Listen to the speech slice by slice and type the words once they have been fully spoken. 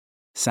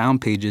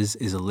Sound Pages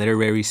is a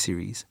literary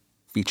series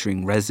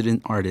featuring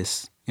resident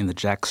artists in the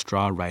Jack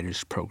Straw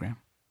Writers Program.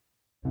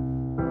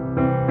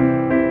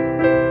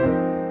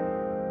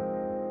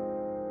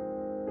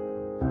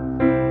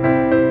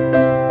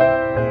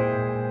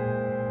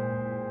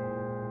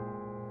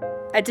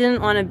 I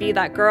didn't want to be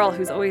that girl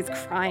who's always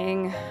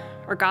crying,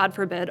 or God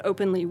forbid,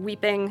 openly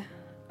weeping,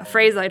 a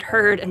phrase I'd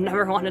heard and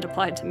never wanted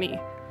applied to me,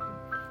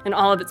 in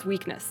all of its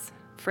weakness,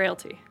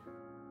 frailty.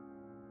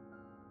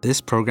 This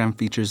program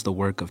features the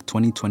work of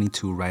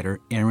 2022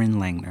 writer Erin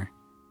Langner.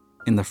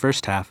 In the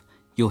first half,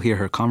 you'll hear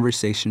her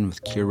conversation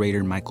with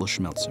curator Michael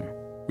Schmelzer,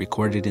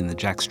 recorded in the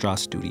Jack Straw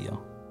studio.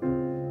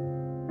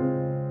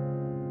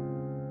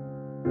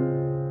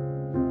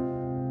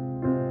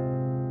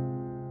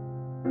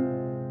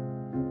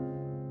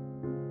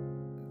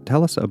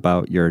 Tell us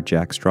about your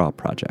Jack Straw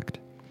project.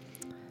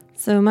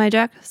 So my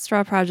Jack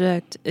Straw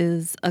project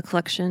is a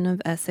collection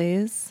of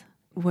essays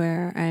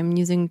where I'm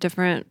using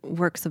different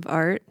works of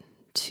art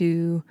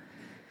to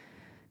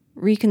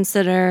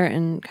reconsider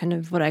and kind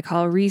of what I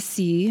call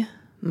Resee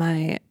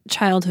my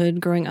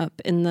childhood growing up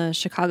in the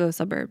Chicago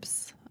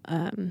suburbs.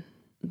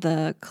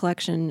 The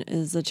collection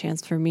is a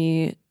chance for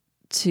me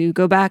to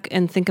go back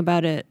and think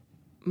about it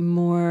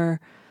more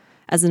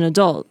as an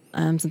adult,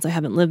 since I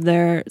haven't lived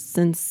there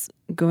since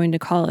going to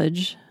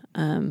college.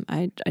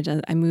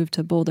 I moved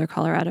to Boulder,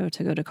 Colorado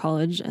to go to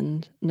college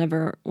and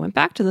never went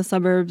back to the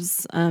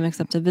suburbs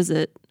except to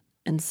visit.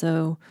 And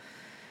so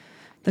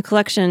the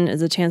collection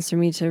is a chance for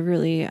me to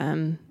really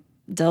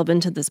delve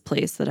into this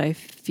place that I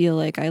feel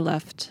like I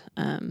left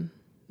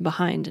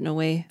behind in a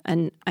way.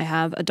 And I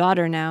have a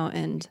daughter now,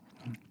 and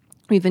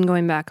we've been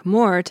going back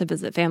more to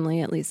visit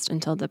family, at least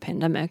until the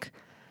pandemic.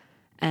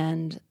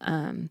 And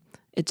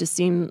it just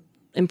seemed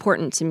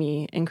important to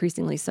me,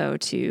 increasingly so,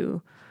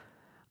 to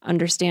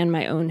understand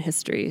my own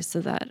history so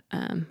that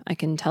I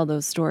can tell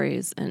those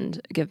stories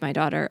and give my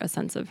daughter a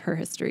sense of her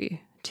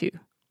history too.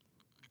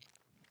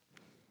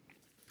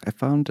 I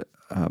found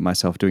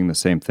myself doing the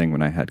same thing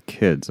when I had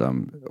kids,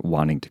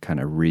 wanting to kind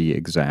of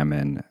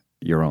re-examine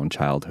your own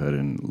childhood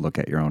and look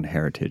at your own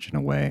heritage in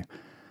a way.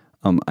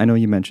 I know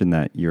you mentioned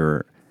that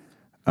you're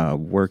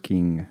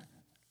working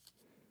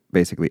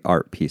basically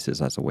art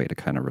pieces as a way to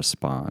kind of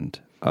respond.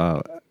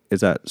 Is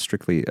that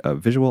strictly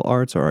visual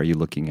arts, or are you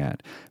looking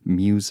at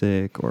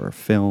music or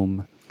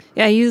film?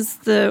 Yeah, I use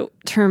the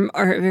term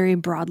art very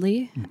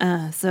broadly.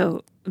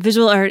 So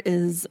visual art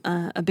is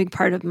a big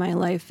part of my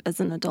life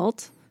as an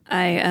adult.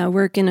 I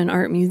work in an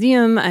art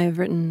museum. I've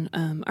written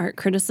art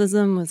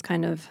criticism was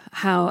kind of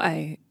how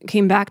I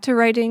came back to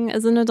writing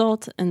as an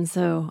adult. And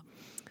so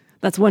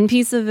that's one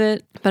piece of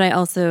it. But I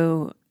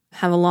also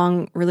have a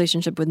long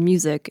relationship with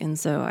music. And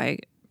so I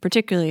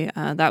particularly,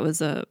 that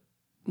was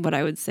what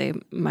I would say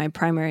my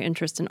primary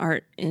interest in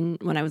art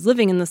when I was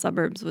living in the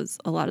suburbs was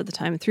a lot of the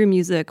time through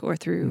music or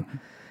through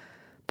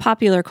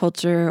popular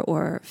culture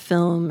or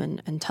film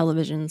and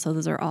television. So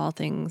those are all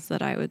things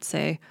that I would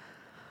say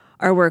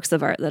are works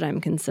of art that I'm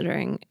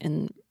considering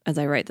as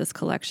I write this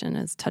collection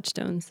as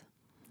touchstones.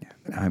 Yeah,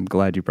 I'm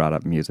glad you brought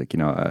up music.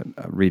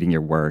 Reading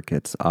your work,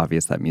 it's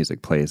obvious that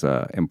music plays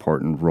an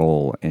important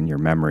role in your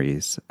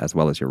memories as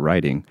well as your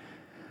writing.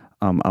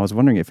 I was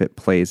wondering if it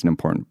plays an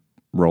important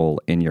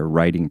role in your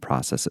writing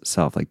process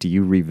itself. Like, do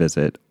you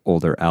revisit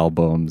older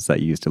albums that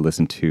you used to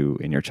listen to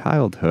in your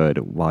childhood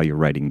while you're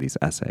writing these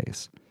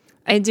essays?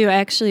 I do. I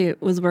actually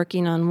was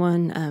working on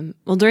one.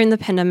 During the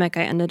pandemic,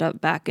 I ended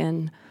up back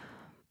in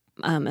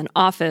an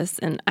office,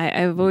 and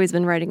I've always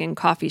been writing in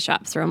coffee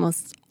shops for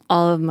almost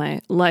all of my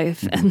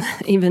life. And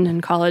even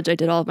in college, I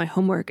did all of my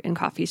homework in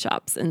coffee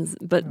shops.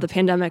 But the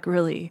pandemic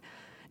really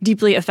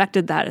deeply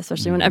affected that,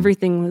 especially when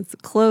everything was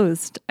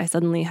closed. I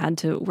suddenly had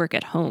to work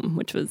at home,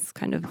 which was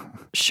kind of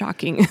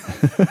shocking.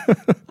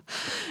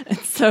 And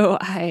so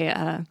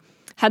I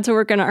had to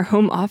work in our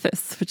home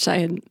office, which I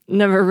had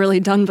never really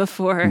done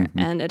before.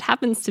 And it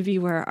happens to be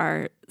where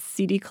our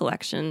CD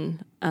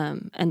collection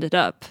ended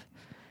up.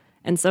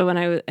 And so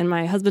and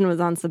my husband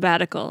was on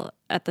sabbatical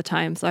at the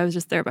time, so I was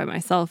just there by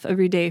myself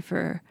every day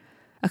for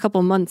a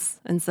couple months.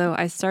 And so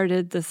I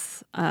started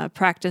this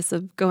practice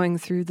of going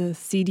through the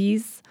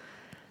CDs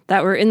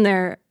that were in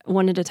there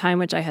one at a time,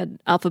 which I had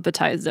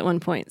alphabetized at one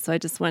point. So I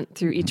just went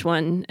through each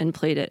one and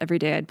played it. Every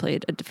day I'd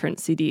played a different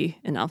CD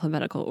in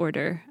alphabetical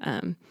order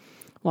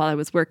while I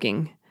was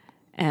working.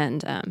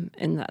 And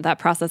in that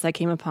process, I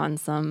came upon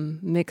some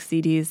mixed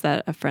CDs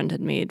that a friend had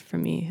made for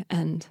me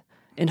and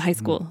in high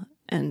school.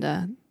 And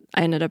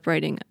I ended up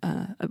working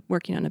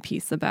on a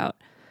piece about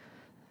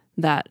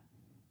that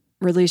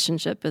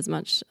relationship as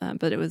much,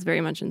 but it was very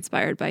much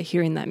inspired by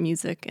hearing that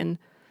music and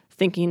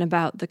thinking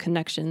about the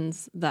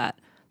connections that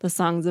the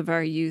songs of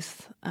our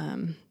youth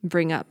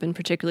bring up, and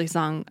particularly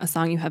a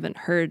song you haven't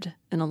heard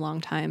in a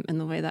long time, and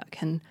the way that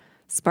can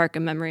spark a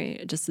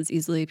memory just as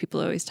easily. People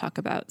always talk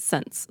about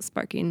scents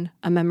sparking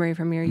a memory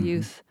from your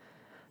youth.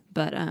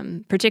 But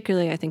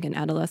particularly, I think, in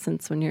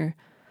adolescence, when you're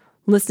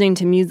listening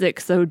to music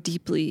so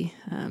deeply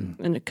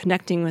and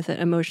connecting with it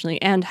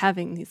emotionally and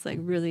having these like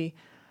really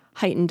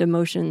heightened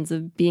emotions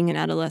of being an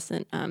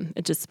adolescent.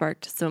 It just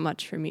sparked so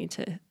much for me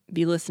to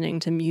be listening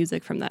to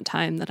music from that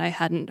time that I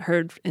hadn't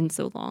heard in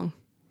so long.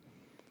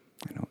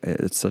 I know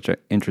it's such an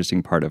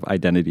interesting part of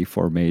identity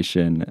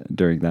formation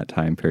during that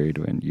time period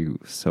when you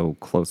so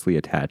closely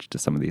attached to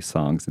some of these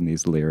songs and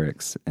these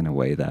lyrics in a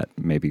way that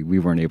maybe we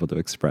weren't able to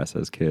express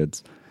as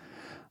kids.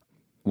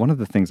 One of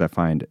the things I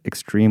find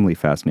extremely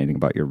fascinating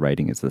about your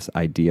writing is this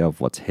idea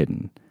of what's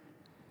hidden.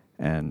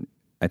 And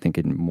I think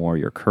in more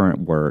your current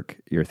work,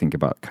 you're thinking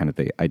about kind of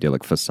the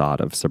idyllic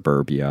facade of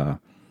suburbia.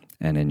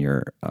 And in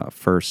your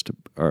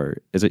or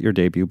is it your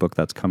debut book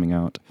that's coming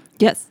out?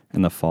 Yes.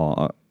 In the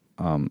fall,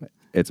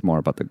 it's more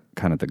about the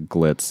kind of the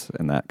glitz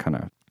and that kind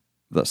of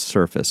the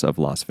surface of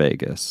Las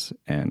Vegas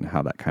and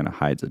how that kind of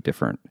hides a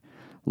different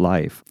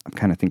life. I'm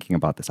kind of thinking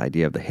about this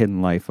idea of the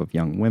hidden life of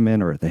young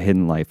women or the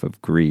hidden life of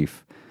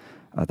grief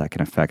that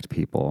can affect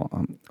people.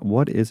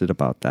 What is it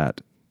about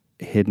that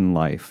hidden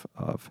life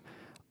of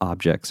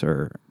objects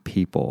or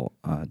people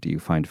do you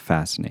find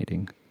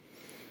fascinating?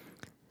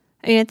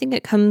 I mean, I think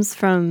it comes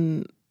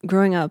from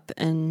growing up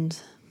and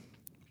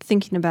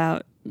thinking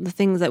about the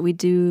things that we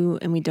do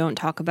and we don't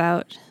talk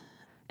about,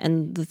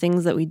 and the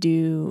things that we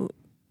do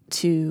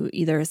to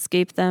either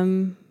escape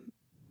them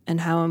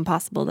and how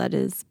impossible that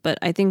is. But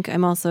I think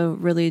I'm also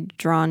really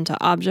drawn to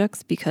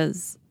objects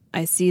because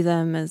I see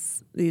them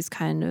as these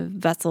kind of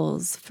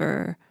vessels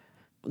for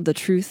the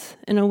truth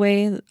in a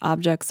way.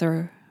 Objects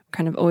are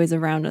kind of always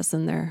around us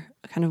and they're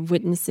kind of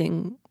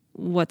witnessing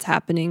what's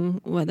happening,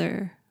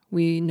 whether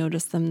we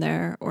notice them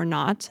there or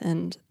not.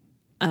 And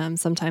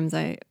sometimes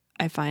I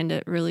find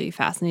it really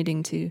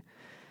fascinating to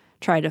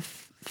try to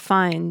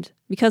find,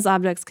 because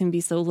objects can be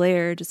so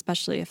layered,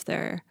 especially if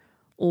they're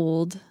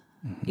old,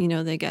 you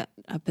know, they get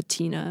a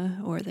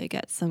patina or they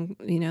get some,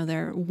 you know,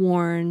 they're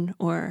worn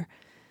or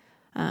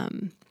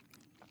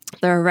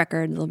they're a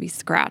record, they'll be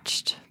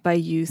scratched by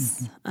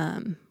use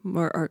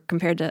or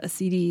compared to a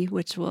CD,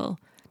 which will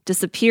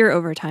disappear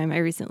over time. I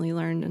recently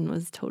learned and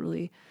was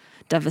totally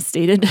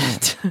devastated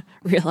to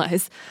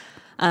realize.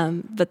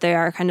 But they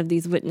are kind of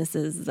these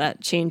witnesses that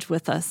change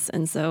with us.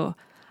 And so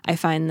I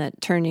find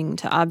that turning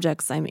to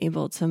objects, I'm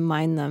able to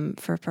mine them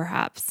for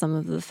perhaps some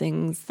of the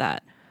things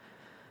that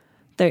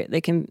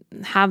they can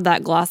have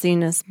that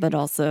glossiness, but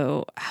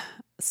also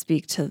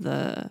speak to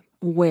the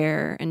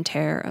wear and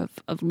tear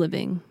of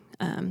living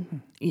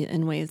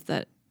in ways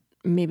that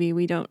maybe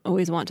we don't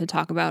always want to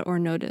talk about or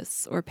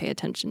notice or pay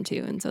attention to.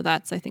 And so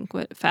that's, I think,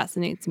 what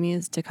fascinates me,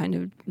 is to kind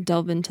of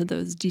delve into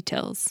those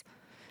details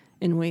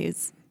in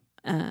ways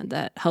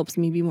that helps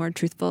me be more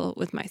truthful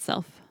with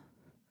myself.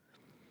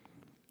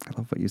 I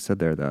love what you said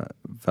there, the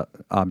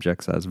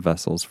objects as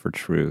vessels for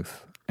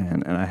truth.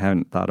 And I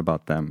hadn't thought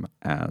about them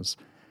as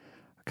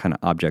kind of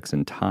objects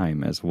in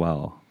time as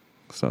well.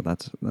 So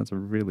that's a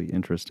really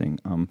interesting.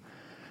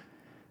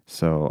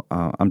 So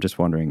I'm just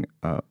wondering,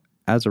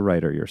 as a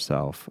writer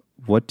yourself,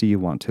 what do you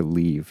want to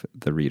leave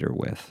the reader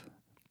with?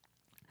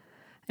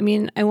 I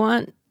mean, I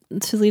want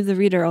to leave the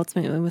reader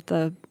ultimately with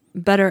a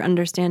better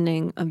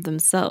understanding of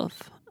themselves.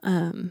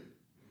 And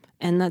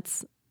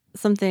that's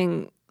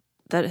something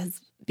that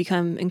has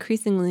become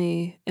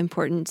increasingly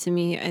important to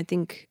me, I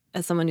think,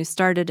 as someone who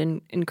started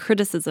in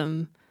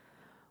criticism,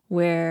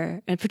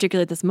 where, and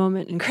particularly at this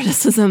moment in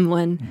criticism,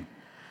 when,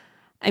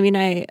 I mean,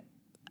 I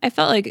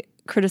felt like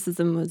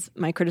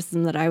my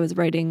criticism that I was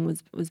writing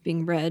was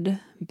being read,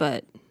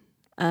 but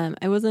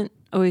I wasn't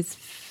always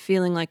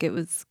feeling like it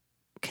was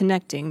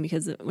connecting,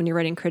 because when you're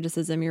writing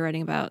criticism, you're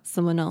writing about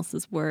someone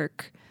else's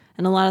work.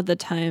 And a lot of the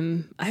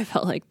time, I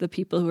felt like the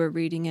people who were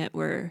reading it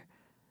were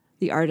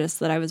the artists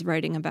that I was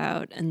writing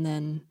about, and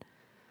then,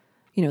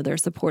 you know, their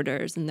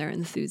supporters and their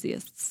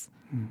enthusiasts.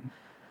 Mm-hmm.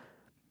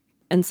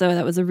 And so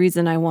that was a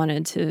reason I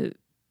wanted to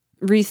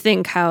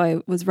rethink how I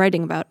was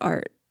writing about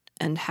art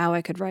and how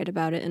I could write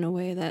about it in a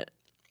way that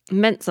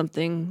meant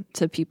something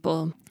to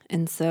people.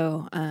 And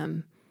so,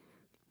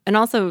 and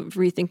also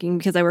rethinking,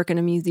 because I work in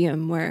a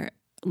museum where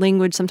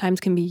language sometimes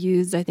can be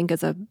used, I think,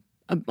 as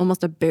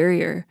almost a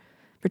barrier,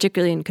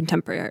 particularly in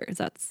contemporary art.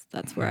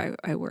 That's where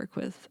I work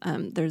with.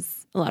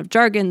 There's a lot of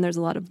jargon, there's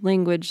a lot of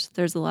language,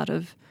 there's a lot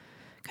of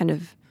kind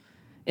of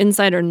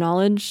insider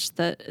knowledge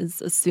that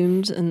is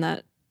assumed, and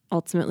that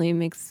ultimately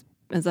makes,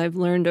 as I've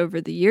learned over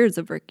the years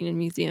of working in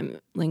museum,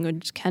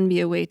 language can be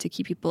a way to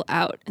keep people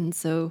out. And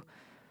so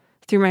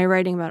through my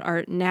writing about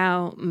art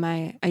now,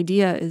 my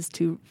idea is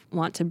to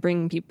want to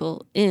bring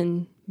people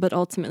in, but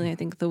ultimately I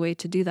think the way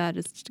to do that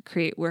is to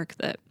create work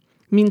that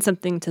means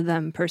something to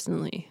them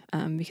personally,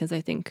 because I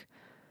think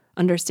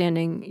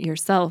understanding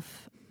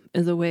yourself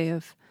is a way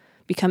of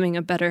becoming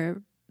a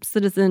better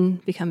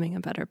citizen, becoming a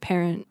better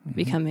parent,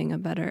 becoming a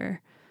better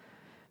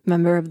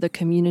member of the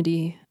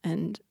community,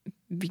 and,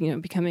 you know,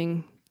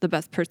 becoming the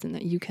best person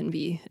that you can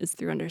be is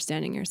through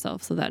understanding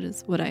yourself. So that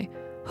is what I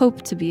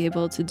hope to be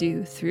able to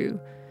do through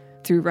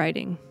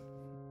writing.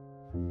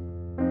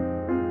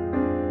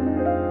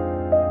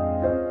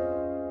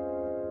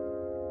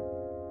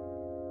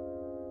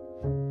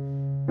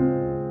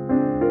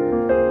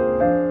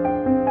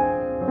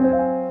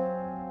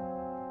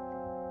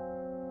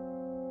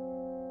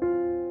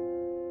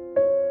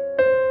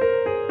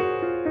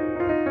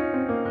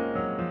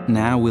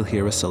 Now we'll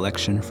hear a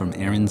selection from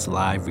Erin's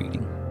live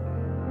reading.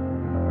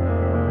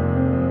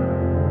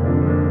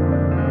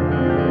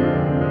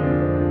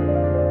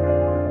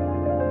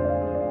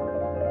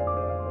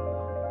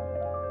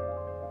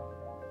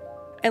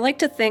 I like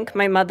to think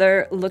my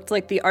mother looked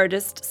like the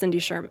artist Cindy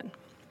Sherman.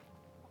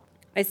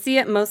 I see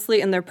it mostly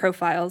in their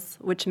profiles,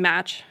 which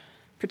match,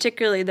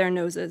 particularly their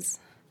noses.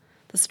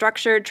 The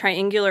structured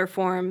triangular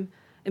form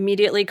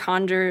immediately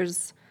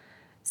conjures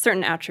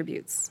certain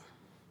attributes: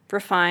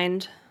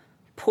 refined,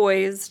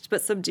 poised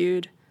but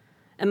subdued,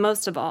 and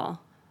most of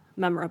all,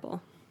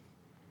 memorable.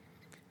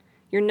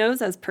 Your nose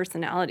has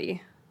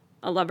personality,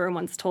 a lover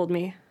once told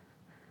me.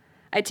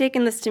 I'd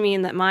taken this to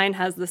mean that mine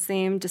has the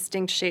same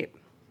distinct shape,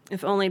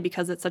 if only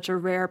because it's such a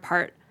rare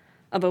part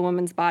of a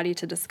woman's body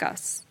to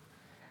discuss.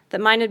 That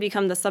mine had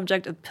become the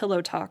subject of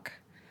pillow talk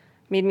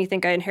made me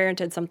think I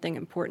inherited something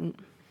important.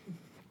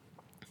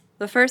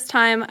 The first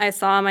time I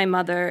saw my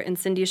mother in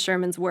Cindy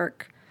Sherman's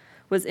work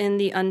was in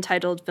the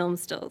untitled film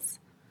stills.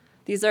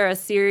 These are a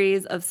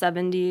series of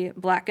 70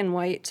 black and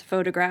white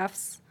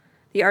photographs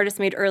the artist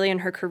made early in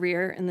her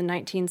career in the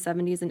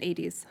 1970s and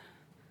 80s.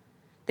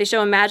 They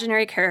show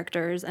imaginary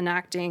characters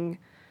enacting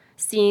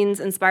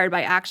scenes inspired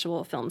by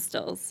actual film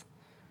stills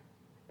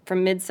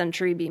from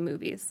mid-century B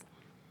movies,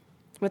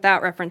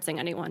 without referencing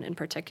anyone in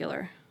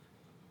particular.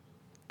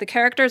 The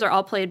characters are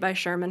all played by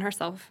Sherman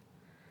herself,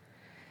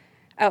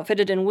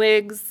 outfitted in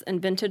wigs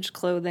and vintage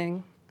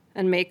clothing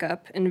and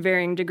makeup in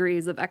varying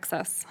degrees of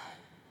excess.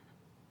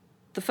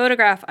 The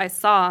photograph I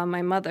saw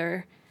my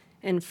mother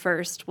in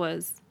first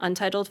was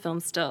untitled film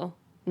still,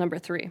 number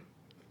 3.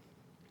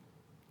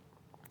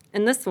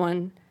 In this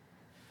one,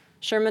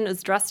 Sherman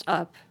is dressed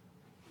up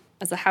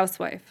as a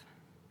housewife,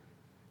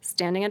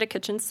 standing at a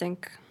kitchen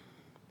sink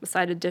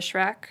beside a dish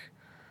rack,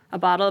 a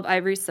bottle of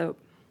ivory soap,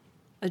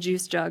 a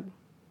juice jug,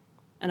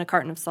 and a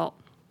carton of salt.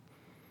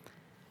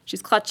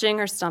 She's clutching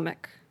her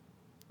stomach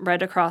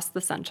right across the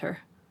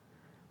center,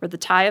 where the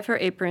tie of her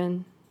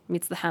apron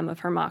meets the hem of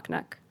her mock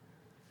neck.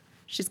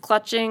 She's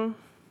clutching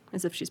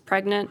as if she's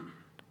pregnant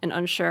and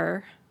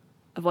unsure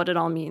of what it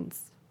all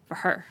means for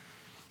her.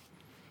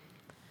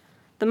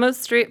 The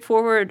most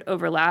straightforward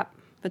overlap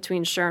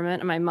between Sherman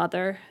and my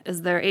mother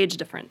is their age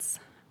difference,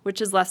 which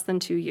is less than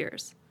 2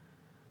 years.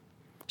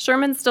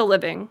 Sherman's still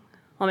living,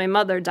 while my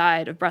mother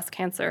died of breast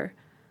cancer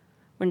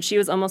when she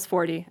was almost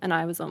 40 and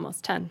I was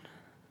almost 10.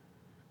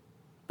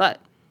 But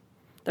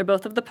they're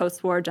both of the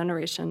post-war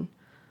generation.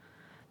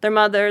 Their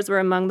mothers were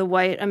among the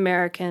white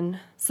American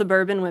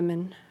suburban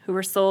women who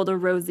were sold a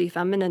rosy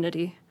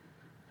femininity,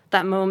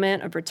 that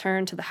moment of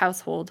return to the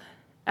household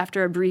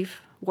after a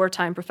brief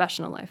wartime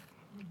professional life.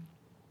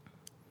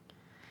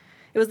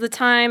 It was the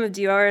time of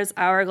Dior's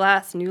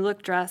hourglass new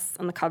look dress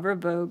on the cover of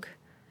Vogue,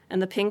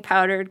 and the pink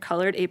powdered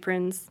colored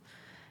aprons,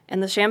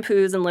 and the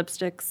shampoos and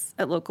lipsticks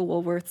at local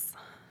Woolworths.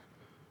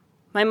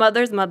 My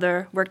mother's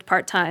mother worked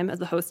part-time as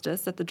a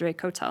hostess at the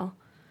Drake Hotel,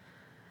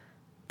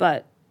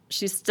 but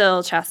she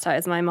still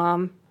chastised my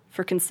mom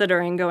for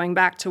considering going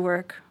back to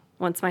work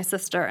once my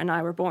sister and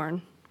I were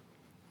born.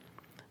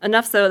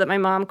 Enough so that my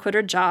mom quit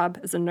her job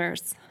as a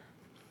nurse.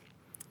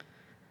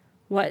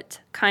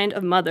 What kind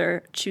of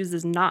mother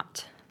chooses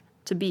not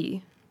to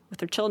be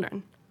with her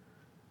children?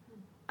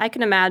 I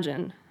can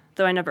imagine,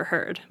 though I never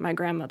heard my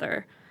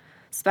grandmother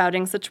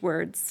spouting such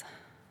words.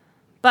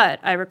 But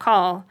I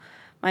recall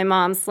my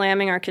mom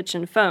slamming our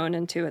kitchen phone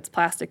into its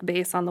plastic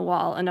base on the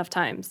wall enough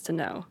times to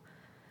know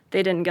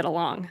they didn't get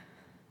along,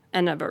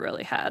 and never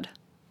really had.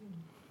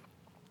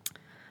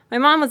 My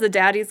mom was a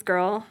daddy's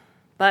girl,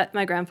 but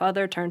my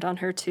grandfather turned on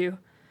her too.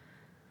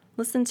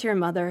 Listen to your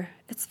mother,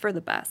 it's for the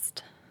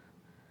best.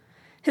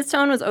 His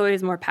tone was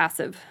always more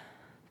passive,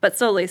 but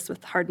still laced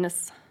with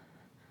hardness.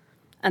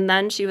 And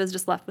then she was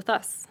just left with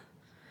us,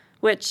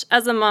 which,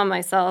 as a mom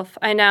myself,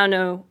 I now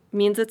know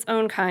means its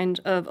own kind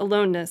of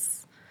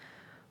aloneness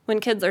when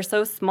kids are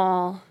so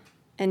small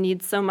and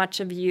need so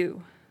much of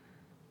you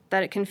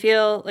that it can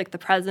feel like the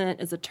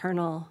present is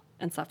eternal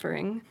and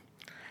suffering,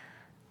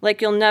 like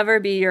you'll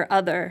never be your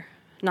other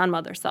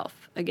non-mother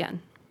self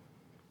again.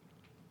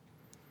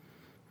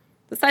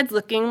 Besides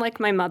looking like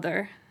my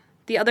mother,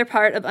 the other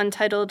part of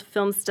untitled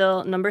film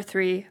still number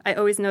 3 I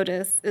always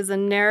notice is a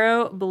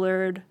narrow,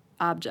 blurred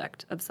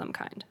object of some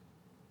kind.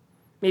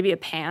 Maybe a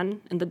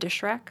pan in the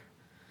dish rack.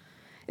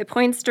 It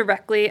points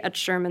directly at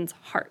Sherman's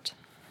heart,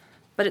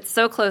 but it's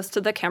so close to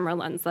the camera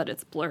lens that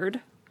it's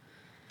blurred.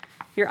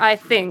 Your eye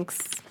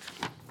thinks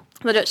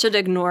that it should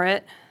ignore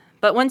it,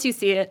 but once you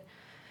see it,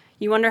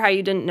 you wonder how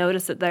you didn't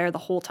notice it there the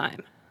whole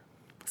time,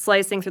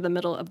 slicing through the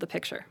middle of the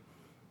picture.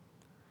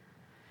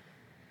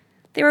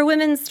 They were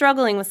women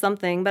struggling with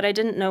something, but I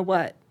didn't know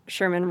what,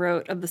 Sherman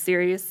wrote of the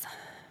series.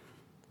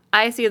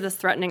 I see this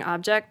threatening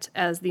object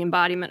as the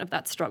embodiment of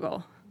that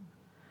struggle.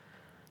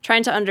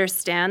 Trying to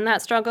understand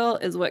that struggle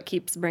is what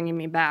keeps bringing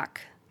me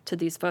back to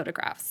these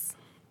photographs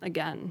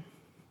again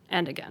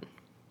and again.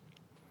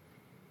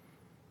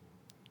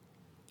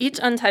 Each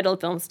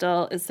untitled film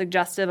still is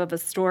suggestive of a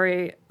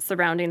story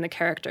surrounding the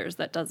characters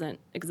that doesn't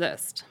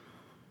exist.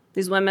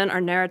 These women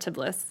are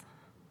narrativeless.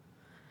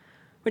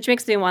 which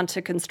makes me want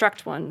to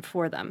construct one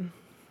for them.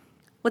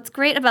 What's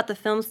great about the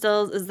film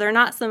stills is they're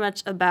not so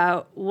much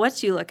about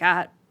what you look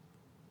at,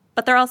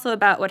 but they're also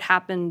about what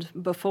happened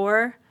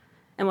before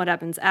and what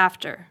happens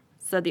after,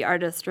 said the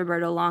artist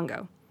Roberto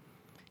Longo.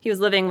 He was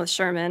living with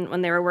Sherman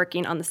when they were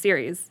working on the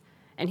series,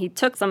 and he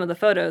took some of the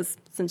photos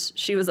since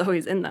she was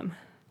always in them.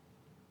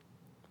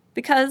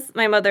 Because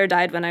my mother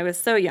died when I was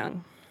so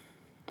young,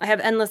 I have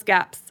endless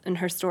gaps in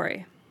her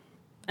story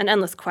and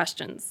endless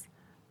questions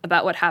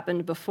about what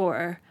happened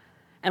before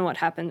and what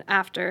happened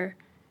after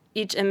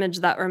each image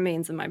that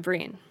remains in my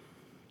brain.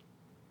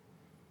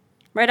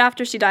 Right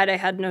after she died, I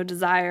had no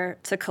desire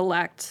to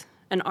collect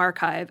and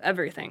archive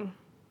everything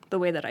the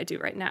way that I do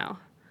right now.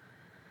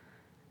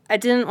 I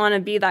didn't want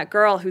to be that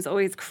girl who's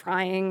always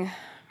crying,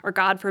 or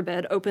God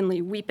forbid,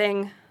 openly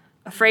weeping,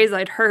 a phrase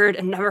I'd heard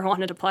and never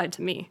wanted applied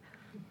to me,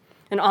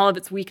 in all of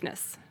its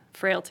weakness,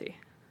 frailty.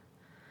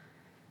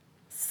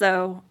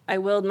 So I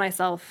willed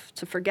myself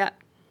to forget.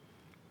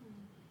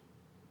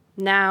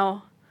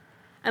 Now,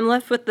 I'm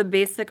left with the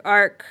basic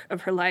arc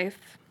of her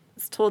life,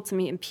 as told to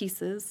me in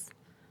pieces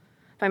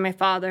by my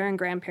father and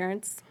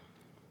grandparents.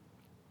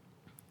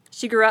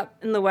 She grew up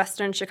in the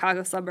western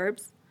Chicago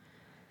suburbs.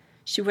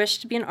 She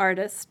wished to be an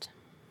artist.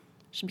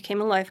 She became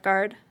a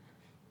lifeguard.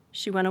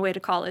 She went away to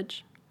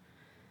college.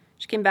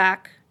 She came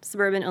back to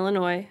suburban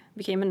Illinois,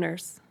 became a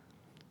nurse,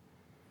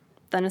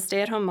 then a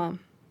stay-at-home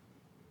mom.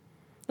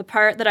 The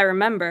part that I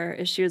remember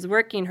is she was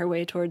working her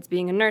way towards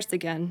being a nurse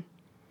again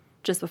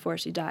just before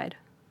she died.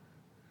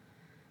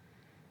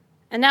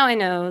 And now I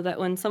know that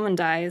when someone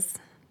dies,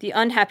 the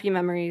unhappy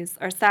memories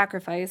are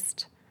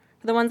sacrificed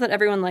for the ones that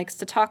everyone likes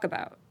to talk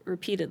about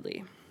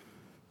repeatedly.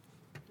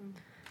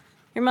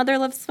 Your mother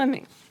loved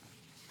swimming.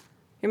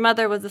 Your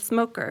mother was a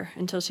smoker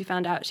until she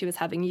found out she was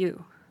having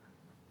you.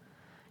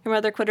 Your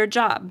mother quit her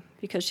job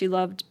because she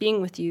loved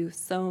being with you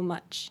so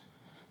much.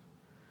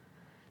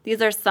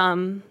 These are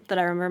some that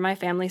I remember my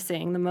family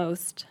saying the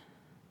most.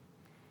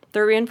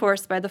 They're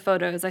reinforced by the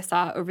photos I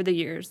saw over the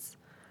years,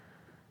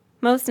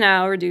 most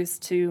now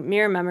reduced to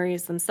mere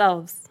memories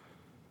themselves.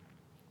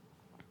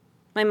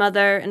 My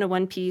mother in a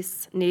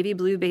one-piece navy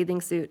blue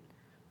bathing suit,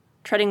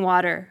 treading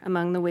water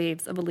among the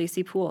waves of a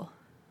lacy pool.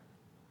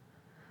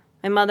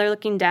 My mother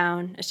looking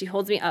down as she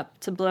holds me up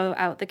to blow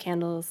out the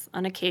candles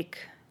on a cake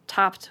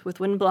topped with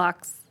wooden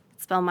blocks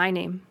that spell my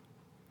name.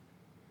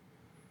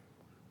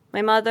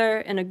 My mother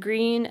in a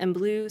green and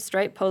blue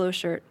striped polo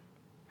shirt,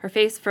 her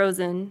face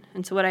frozen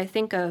into what I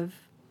think of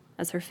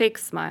as her fake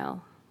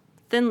smile,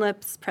 thin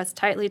lips pressed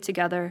tightly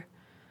together,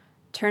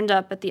 turned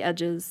up at the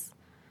edges,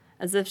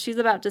 as if she's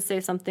about to say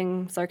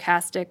something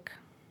sarcastic,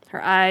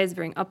 her eyes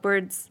veering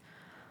upwards,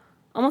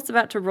 almost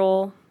about to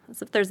roll,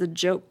 as if there's a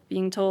joke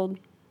being told,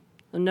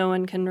 though no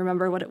one can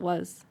remember what it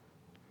was.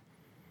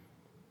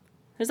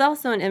 There's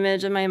also an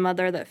image of my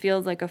mother that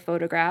feels like a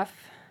photograph,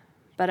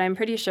 but I'm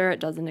pretty sure it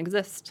doesn't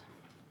exist.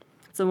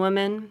 It's a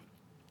woman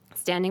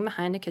standing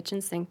behind a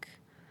kitchen sink.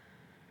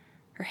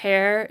 Her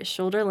hair is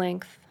shoulder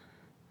length,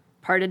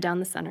 parted down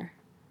the center,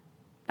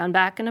 bound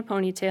back in a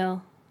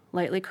ponytail,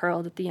 lightly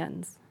curled at the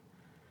ends.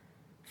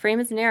 Frame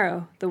is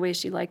narrow the way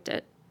she liked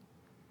it.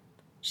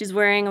 She's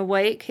wearing a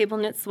white cable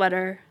knit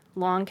sweater,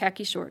 long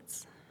khaki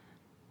shorts.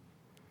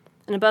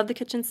 And above the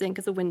kitchen sink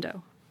is a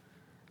window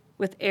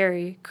with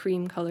airy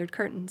cream-colored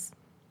curtains.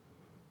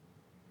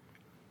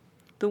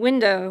 The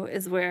window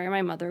is where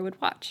my mother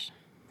would watch.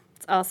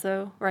 It's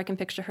also where I can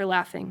picture her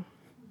laughing,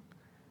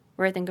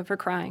 where I think of her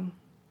crying.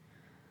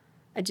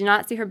 I do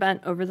not see her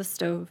bent over the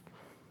stove,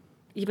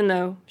 even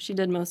though she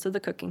did most of the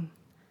cooking.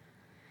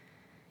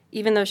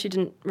 Even though she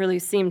didn't really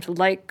seem to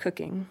like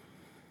cooking.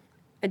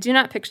 I do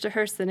not picture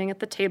her sitting at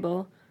the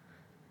table,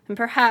 and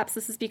perhaps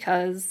this is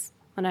because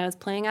when I was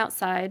playing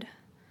outside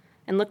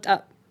and looked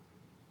up,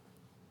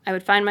 I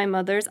would find my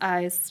mother's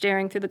eyes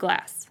staring through the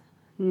glass,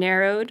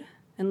 narrowed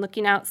and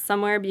looking out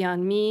somewhere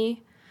beyond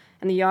me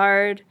and the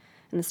yard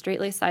and the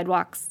straight-laced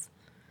sidewalks,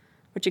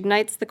 which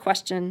ignites the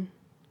question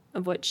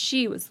of what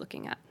she was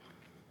looking at.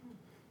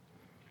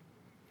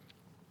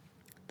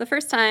 The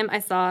first time I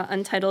saw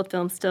untitled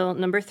film still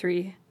number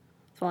 3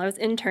 was while I was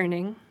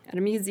interning at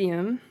a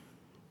museum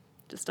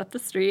just up the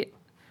street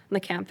on the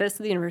campus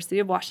of the University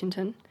of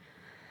Washington,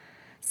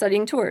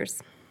 studying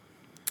tours.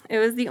 It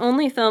was the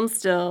only film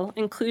still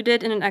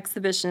included in an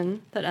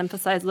exhibition that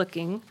emphasized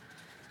looking,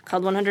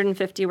 called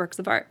 150 Works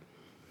of Art.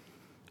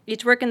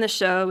 Each work in the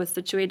show was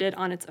situated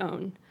on its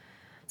own,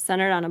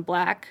 centered on a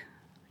black,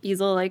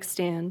 easel-like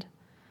stand,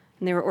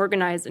 and they were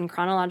organized in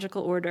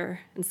chronological order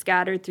and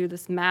scattered through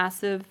this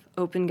massive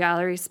open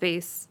gallery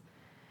space,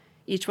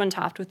 each one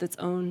topped with its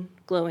own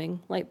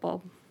glowing light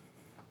bulb.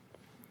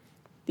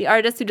 The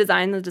artist who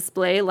designed the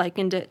display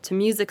likened it to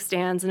music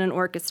stands in an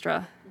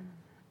orchestra.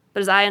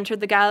 But as I entered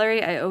the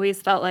gallery, I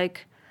always felt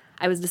like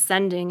I was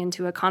descending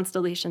into a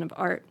constellation of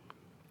art.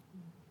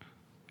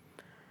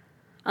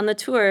 On the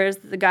tours,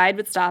 the guide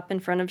would stop in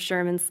front of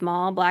Sherman's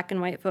small black and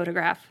white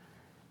photograph,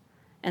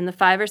 and the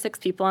 5 or 6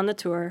 people on the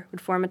tour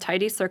would form a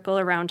tidy circle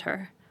around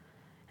her,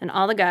 and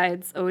all the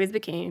guides always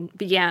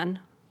began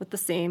with the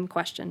same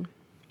question.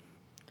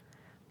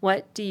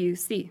 What do you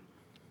see?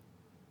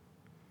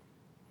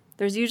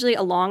 There's usually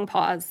a long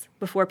pause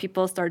before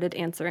people started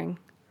answering.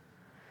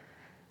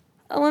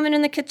 A woman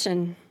in the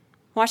kitchen,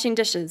 washing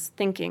dishes,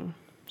 thinking.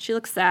 She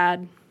looks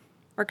sad,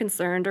 or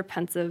concerned, or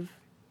pensive,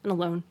 and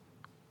alone.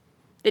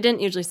 They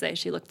didn't usually say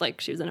she looked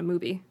like she was in a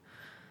movie.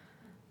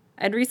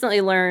 I'd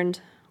recently learned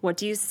what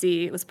do you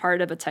see was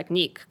part of a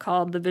technique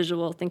called the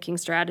visual thinking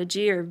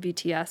strategy, or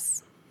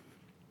VTS.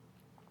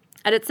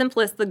 At its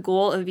simplest, the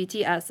goal of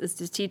VTS is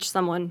to teach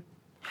someone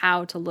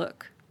how to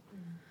look.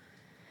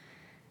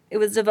 It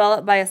was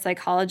developed by a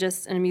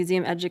psychologist and a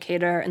museum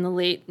educator in the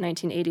late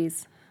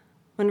 1980s,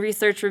 when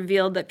research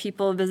revealed that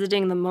people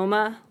visiting the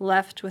MoMA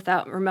left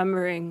without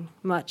remembering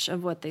much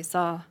of what they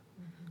saw.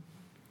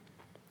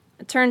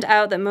 It turned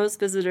out that most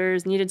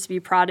visitors needed to be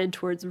prodded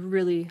towards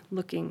really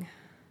looking,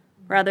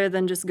 rather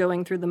than just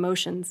going through the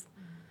motions.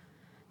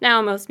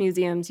 Now most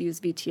museums use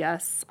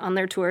VTS on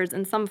their tours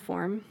in some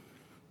form.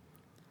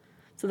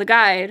 So the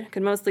guide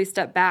could mostly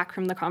step back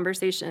from the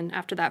conversation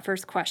after that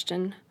first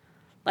question,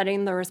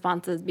 letting the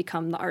responses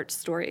become the art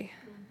story.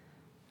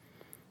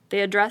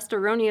 They addressed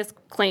erroneous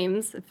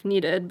claims if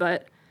needed,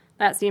 but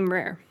that seemed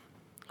rare.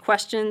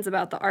 Questions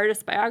about the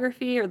artist's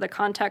biography or the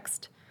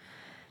context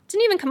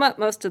didn't even come up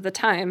most of the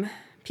time.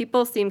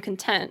 People seemed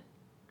content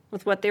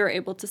with what they were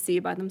able to see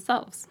by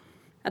themselves.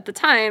 At the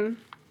time,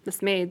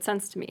 this made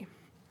sense to me.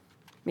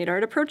 It made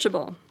art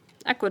approachable,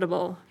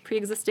 equitable,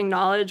 pre-existing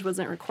knowledge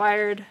wasn't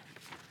required.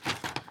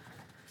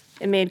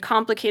 It made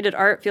complicated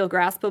art feel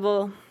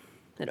graspable.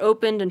 It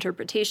opened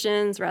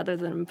interpretations rather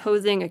than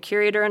imposing a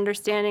curator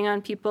understanding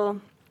on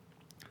people.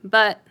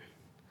 But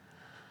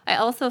I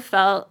also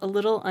felt a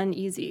little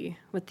uneasy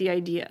with the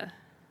idea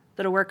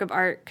that a work of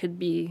art could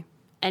be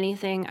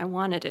anything I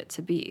wanted it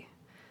to be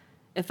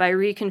if I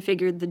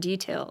reconfigured the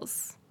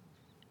details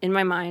in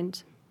my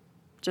mind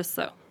just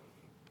so.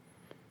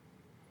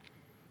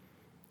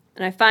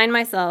 And I find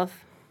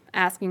myself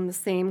asking the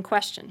same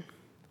question.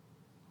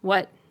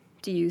 What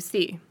do you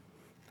see?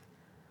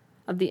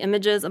 Of the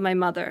images of my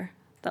mother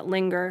that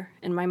linger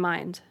in my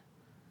mind.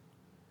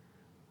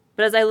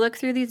 But as I look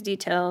through these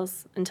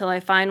details until I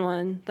find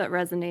one that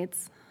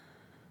resonates,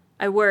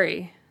 I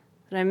worry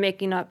that I'm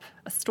making up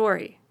a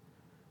story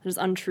that is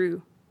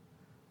untrue,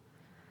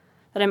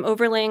 that I'm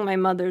overlaying my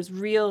mother's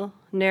real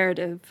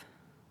narrative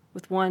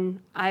with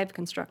one I've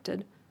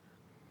constructed,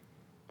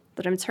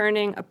 that I'm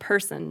turning a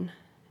person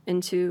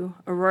into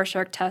a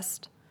Rorschach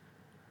test,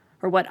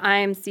 or what I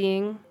am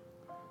seeing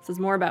says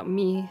more about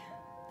me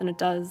than it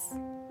does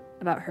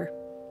about her.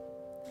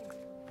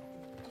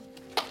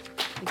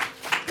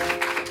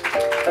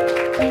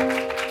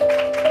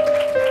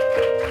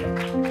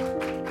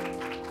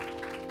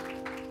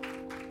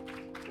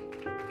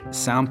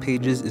 Sound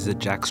Pages is a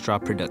Jack Straw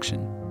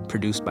production,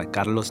 produced by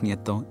Carlos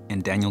Nieto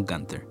and Daniel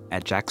Gunther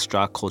at Jack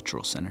Straw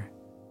Cultural Center.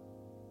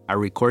 Our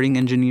recording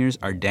engineers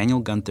are Daniel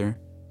Gunther,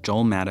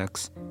 Joel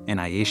Maddox, and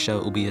Ayesha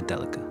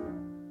Ubiadelica.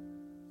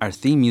 Our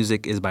theme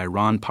music is by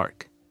Ron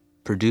Park,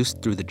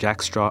 produced through the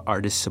Jack Straw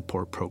Artist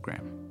Support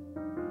Program.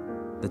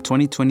 The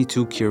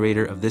 2022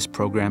 curator of this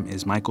program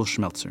is Michael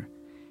Schmeltzer,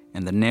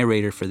 and the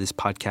narrator for this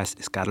podcast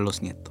is Carlos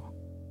Nieto.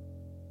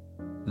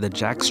 The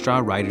Jack Straw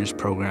Writers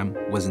Program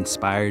was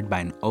inspired by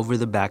an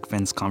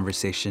over-the-back-fence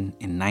conversation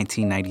in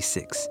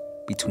 1996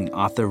 between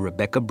author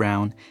Rebecca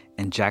Brown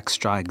and Jack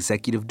Straw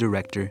Executive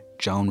Director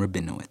Joan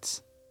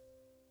Rabinowitz.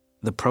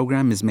 The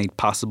program is made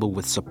possible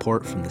with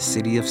support from the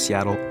City of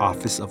Seattle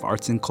Office of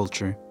Arts and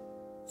Culture,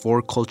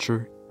 For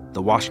Culture,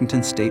 the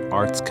Washington State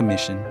Arts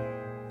Commission,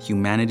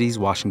 Humanities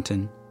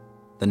Washington,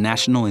 the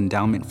National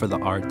Endowment for the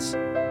Arts,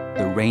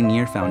 the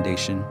Rainier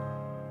Foundation,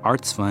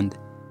 Arts Fund,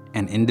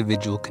 and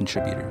individual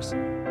contributors.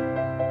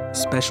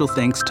 Special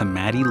thanks to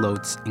Maddie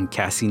Lotes and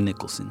Cassie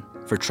Nicholson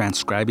for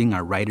transcribing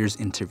our writers'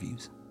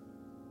 interviews.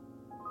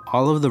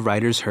 All of the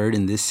writers heard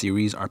in this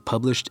series are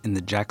published in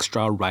the Jack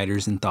Straw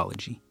Writers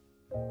Anthology.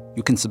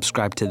 You can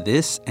subscribe to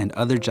this and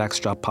other Jack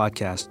Straw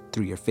podcasts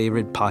through your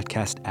favorite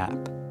podcast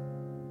app.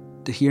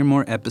 To hear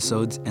more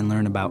episodes and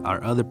learn about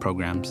our other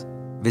programs,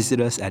 visit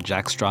us at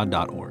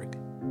jackstraw.org.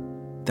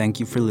 Thank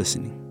you for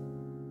listening.